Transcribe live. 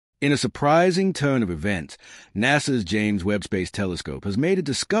In a surprising turn of events, NASA's James Webb Space Telescope has made a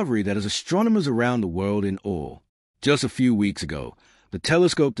discovery that has astronomers around the world in awe. Just a few weeks ago, the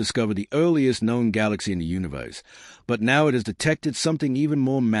telescope discovered the earliest known galaxy in the universe, but now it has detected something even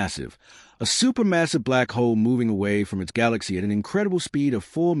more massive, a supermassive black hole moving away from its galaxy at an incredible speed of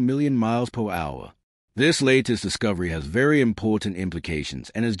 4 million miles per hour. This latest discovery has very important implications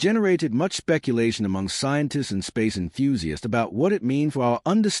and has generated much speculation among scientists and space enthusiasts about what it means for our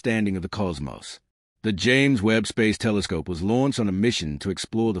understanding of the cosmos. The James Webb Space Telescope was launched on a mission to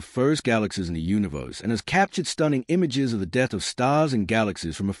explore the first galaxies in the universe and has captured stunning images of the death of stars and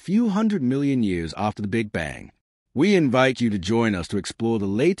galaxies from a few 100 million years after the Big Bang. We invite you to join us to explore the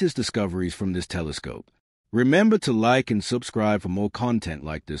latest discoveries from this telescope. Remember to like and subscribe for more content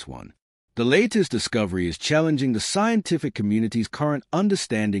like this one. The latest discovery is challenging the scientific community's current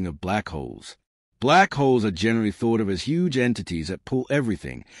understanding of black holes. Black holes are generally thought of as huge entities that pull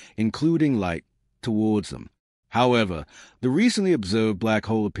everything, including light, towards them. However, the recently observed black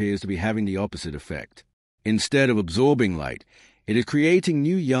hole appears to be having the opposite effect. Instead of absorbing light, it is creating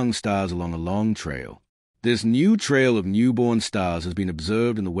new young stars along a long trail. This new trail of newborn stars has been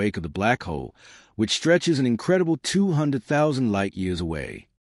observed in the wake of the black hole, which stretches an incredible 200,000 light-years away.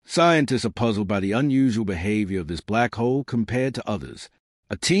 Scientists are puzzled by the unusual behavior of this black hole compared to others.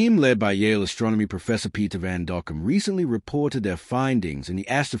 A team led by Yale astronomy professor Peter Van Dokkum recently reported their findings in the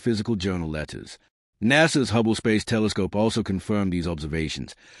Astrophysical Journal Letters. NASA's Hubble Space Telescope also confirmed these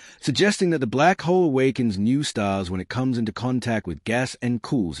observations, suggesting that the black hole awakens new stars when it comes into contact with gas and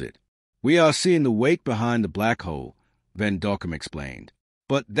cools it. We are seeing the wake behind the black hole, Van Dokkum explained.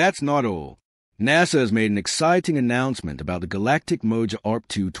 But that's not all. NASA has made an exciting announcement about the galactic merger ARP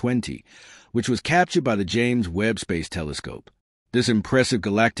 220, which was captured by the James Webb Space Telescope. This impressive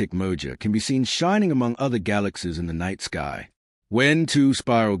galactic merger can be seen shining among other galaxies in the night sky. When two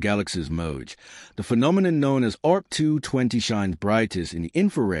spiral galaxies merge, the phenomenon known as ARP 220 shines brightest in the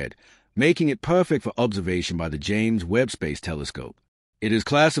infrared, making it perfect for observation by the James Webb Space Telescope. It is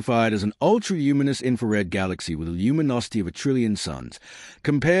classified as an ultra-luminous infrared galaxy with a luminosity of 1 trillion suns,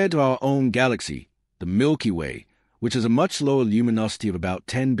 compared to our own galaxy, the Milky Way, which has a much lower luminosity of about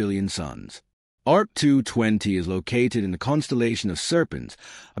 10 billion suns. ARP 220 is located in the constellation of Serpens,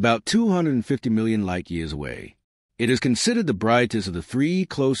 about 250 million light-years away. It is considered the brightest of the 3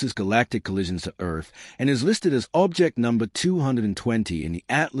 closest galactic collisions to Earth and is listed as object number 220 in the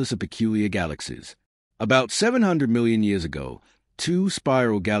Atlas of Peculiar Galaxies. About 700 million years ago, 2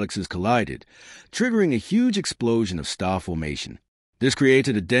 spiral galaxies collided, triggering a huge explosion of star formation. This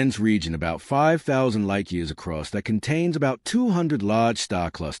created a dense region about 5,000 light-years across that contains about 200 large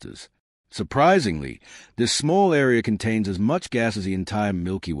star clusters. Surprisingly, this small area contains as much gas as the entire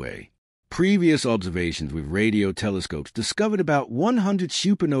Milky Way. Previous observations with radio telescopes discovered about 100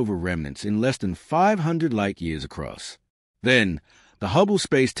 supernova remnants in less than 500 light-years across. Then, the Hubble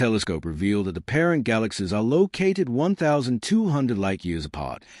Space Telescope revealed that the parent galaxies are located 1,200 light-years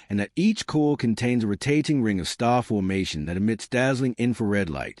apart, and that each core contains a rotating ring of star formation that emits dazzling infrared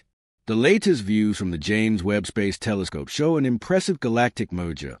light. The latest views from the James Webb Space Telescope show an impressive galactic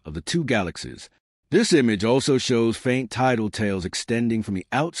merger of the 2 galaxies. This image also shows faint tidal tails extending from the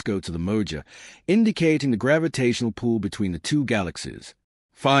outskirts of the merger, indicating the gravitational pull between the 2 galaxies.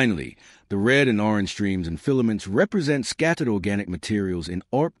 Finally, the red and orange streams and filaments represent scattered organic materials in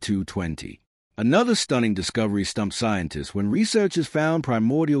ARP 220. Another stunning discovery stumped scientists when researchers found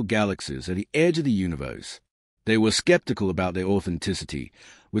primordial galaxies at the edge of the universe. They were skeptical about their authenticity,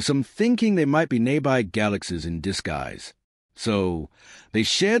 with some thinking they might be nearby galaxies in disguise. So, they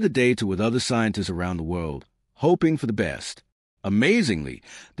shared the data with other scientists around the world, hoping for the best. Amazingly,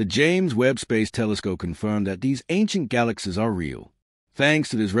 the James Webb Space Telescope confirmed that these ancient galaxies are real. Thanks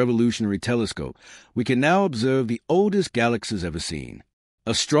to this revolutionary telescope, we can now observe the oldest galaxies ever seen.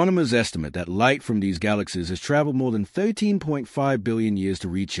 Astronomers estimate that light from these galaxies has traveled more than 13.5 billion years to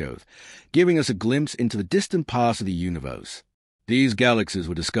reach Earth, giving us a glimpse into the distant past of the universe. These galaxies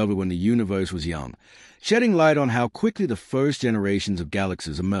were discovered when the universe was young, shedding light on how quickly the first generations of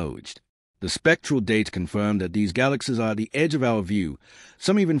galaxies emerged. The spectral data confirmed that these galaxies are at the edge of our view,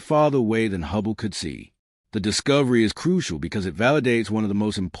 some even farther away than Hubble could see. The discovery is crucial because it validates one of the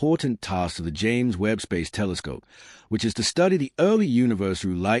most important tasks of the James Webb Space Telescope, which is to study the early universe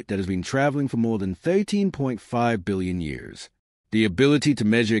through light that has been traveling for more than 13.5 billion years. The ability to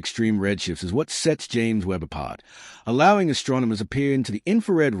measure extreme redshifts is what sets James Webb apart, allowing astronomers to peer into the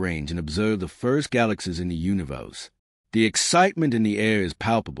infrared range and observe the first galaxies in the universe. The excitement in the air is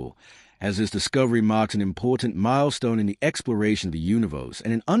palpable, as this discovery marks an important milestone in the exploration of the universe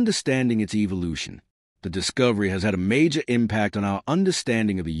and in understanding its evolution. The discovery has had a major impact on our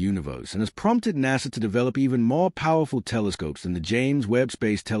understanding of the universe and has prompted NASA to develop even more powerful telescopes than the James Webb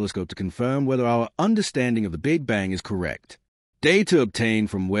Space Telescope to confirm whether our understanding of the Big Bang is correct. Data obtained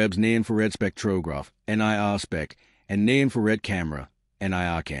from Webb's near-infrared spectrograph, NIR-SPEC, and near-infrared camera,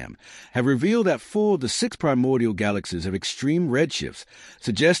 NIR-CAM, have revealed that 4 of the 6 primordial galaxies have extreme redshifts,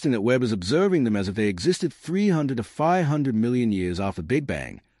 suggesting that Webb is observing them as if they existed 300 to 500 million years after the Big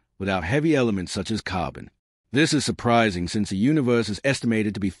Bang, without heavy elements such as carbon. This is surprising since the universe is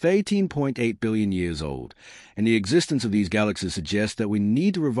estimated to be 13.8 billion years old, and the existence of these galaxies suggests that we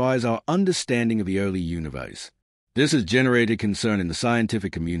need to revise our understanding of the early universe. This has generated concern in the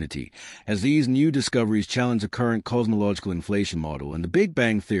scientific community, as these new discoveries challenge the current cosmological inflation model and the Big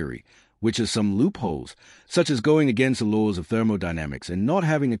Bang theory, which has some loopholes, such as going against the laws of thermodynamics and not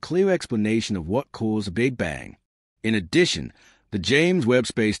having a clear explanation of what caused the Big Bang. In addition, the James Webb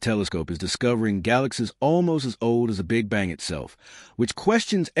Space Telescope is discovering galaxies almost as old as the Big Bang itself, which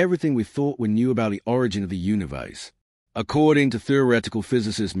questions everything we thought we knew about the origin of the universe. According to theoretical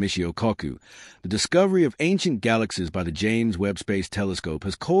physicist Michio Kaku, the discovery of ancient galaxies by the James Webb Space Telescope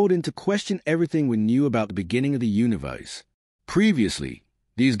has called into question everything we knew about the beginning of the universe. Previously,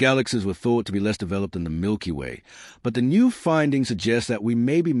 these galaxies were thought to be less developed than the Milky Way, but the new findings suggest that we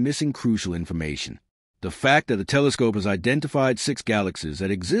may be missing crucial information. The fact that the telescope has identified 6 galaxies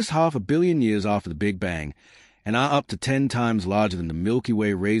that exist 500 million years after the Big Bang and are up to 10 times larger than the Milky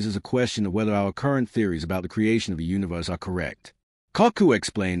Way raises a question of whether our current theories about the creation of the universe are correct. Kaku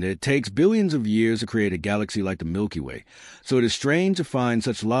explained that it takes billions of years to create a galaxy like the Milky Way, so it is strange to find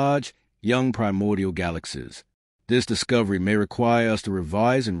such large, young primordial galaxies. This discovery may require us to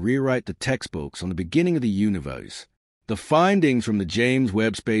revise and rewrite the textbooks on the beginning of the universe. The findings from the James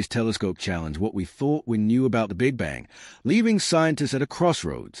Webb Space Telescope challenge what we thought we knew about the Big Bang, leaving scientists at a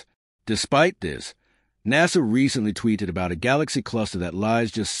crossroads. Despite this, NASA recently tweeted about a galaxy cluster that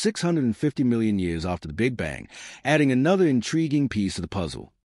lies just 650 million years after the Big Bang, adding another intriguing piece to the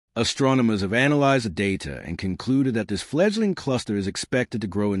puzzle. Astronomers have analyzed the data and concluded that this fledgling cluster is expected to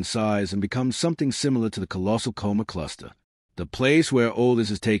grow in size and become something similar to the colossal Coma cluster. The place where all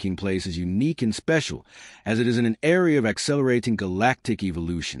this is taking place is unique and special, as it is in an area of accelerating galactic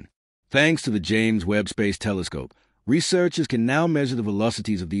evolution. Thanks to the James Webb Space Telescope, researchers can now measure the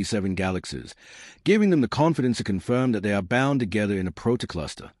velocities of these 7 galaxies, giving them the confidence to confirm that they are bound together in a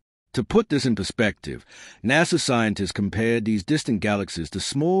protocluster. To put this in perspective, NASA scientists compared these distant galaxies to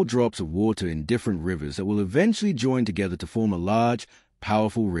small drops of water in different rivers that will eventually join together to form a large,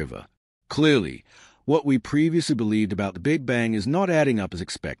 powerful river. Clearly, what we previously believed about the Big Bang is not adding up as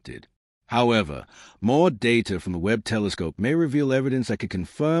expected. However, more data from the Webb telescope may reveal evidence that could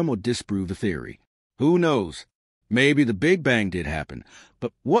confirm or disprove the theory. Who knows? Maybe the Big Bang did happen,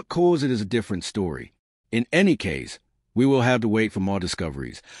 but what caused it is a different story. In any case, we will have to wait for more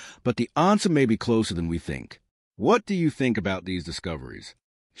discoveries, but the answer may be closer than we think. What do you think about these discoveries?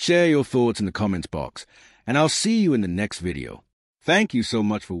 Share your thoughts in the comments box, and I'll see you in the next video. Thank you so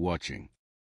much for watching.